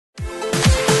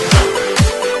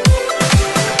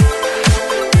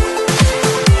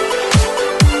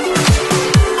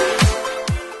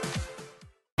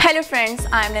Friends,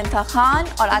 I am निंथा Khan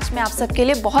और आज मैं आप सबके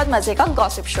लिए बहुत मजे का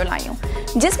गॉसिप शो लाई हूँ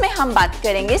जिसमें हम बात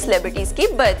करेंगे सेलिब्रिटीज की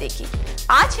बर्थडे की।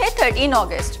 आज है 13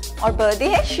 अगस्त और बर्थडे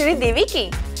है श्रीदेवी की।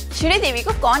 श्रीदेवी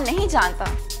को कौन नहीं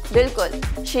जानता।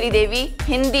 बिल्कुल, श्रीदेवी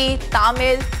हिंदी,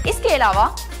 तमिल, इसके अलावा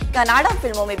कन्नड़ा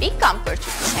फिल्मों में भी काम कर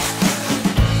चुकी हैं।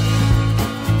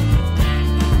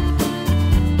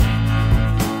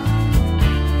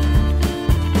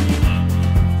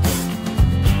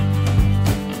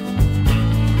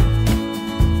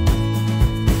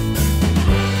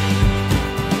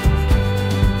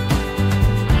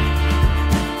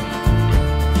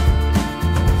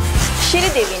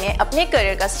 श्रीदेवी ने अपने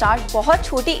करियर का स्टार्ट बहुत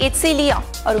छोटी एज से लिया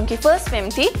और उनकी फर्स्ट फिल्म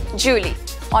थी जूली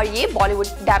और ये बॉलीवुड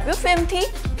डेब्यू फिल्म थी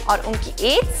और उनकी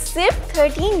एज सिर्फ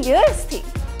 13 इयर्स थी।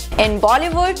 इन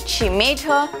Bollywood she made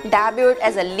her debut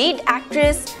as a lead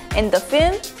actress in the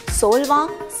film सोलवा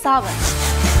सावन।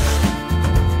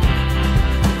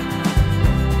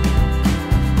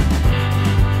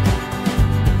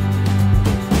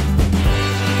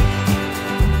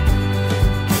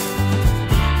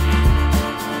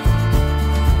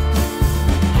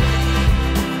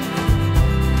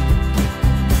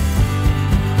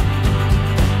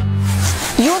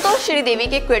 यूं तो श्रीदेवी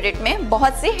के क्रेडिट में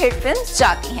बहुत सी हिट फिल्म्स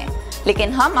जाती हैं,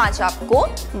 लेकिन हम आज आपको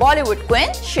बॉलीवुड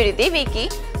क्वीन श्रीदेवी की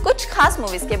कुछ खास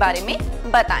मूवीज के बारे में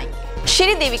बताएंगे।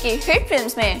 श्रीदेवी की हिट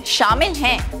फिल्म्स में शामिल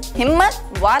हैं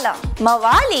हिम्मत वाला,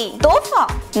 मवाली, तोहफा,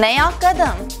 नया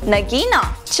कदम, नगीना,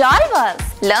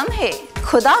 चालबाज, लम्हे,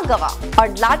 खुदा गवाह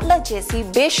और लाडला जैसी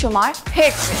बेशुमार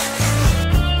हिट फिल्म।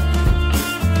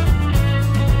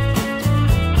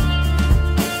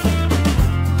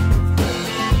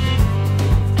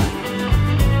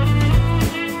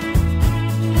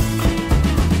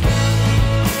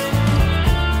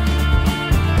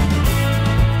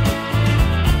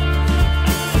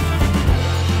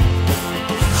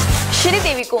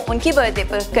 श्रीदेवी को उनकी बर्थडे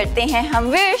पर करते हैं हम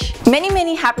wish.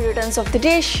 Many happy returns of the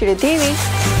day Sridevi.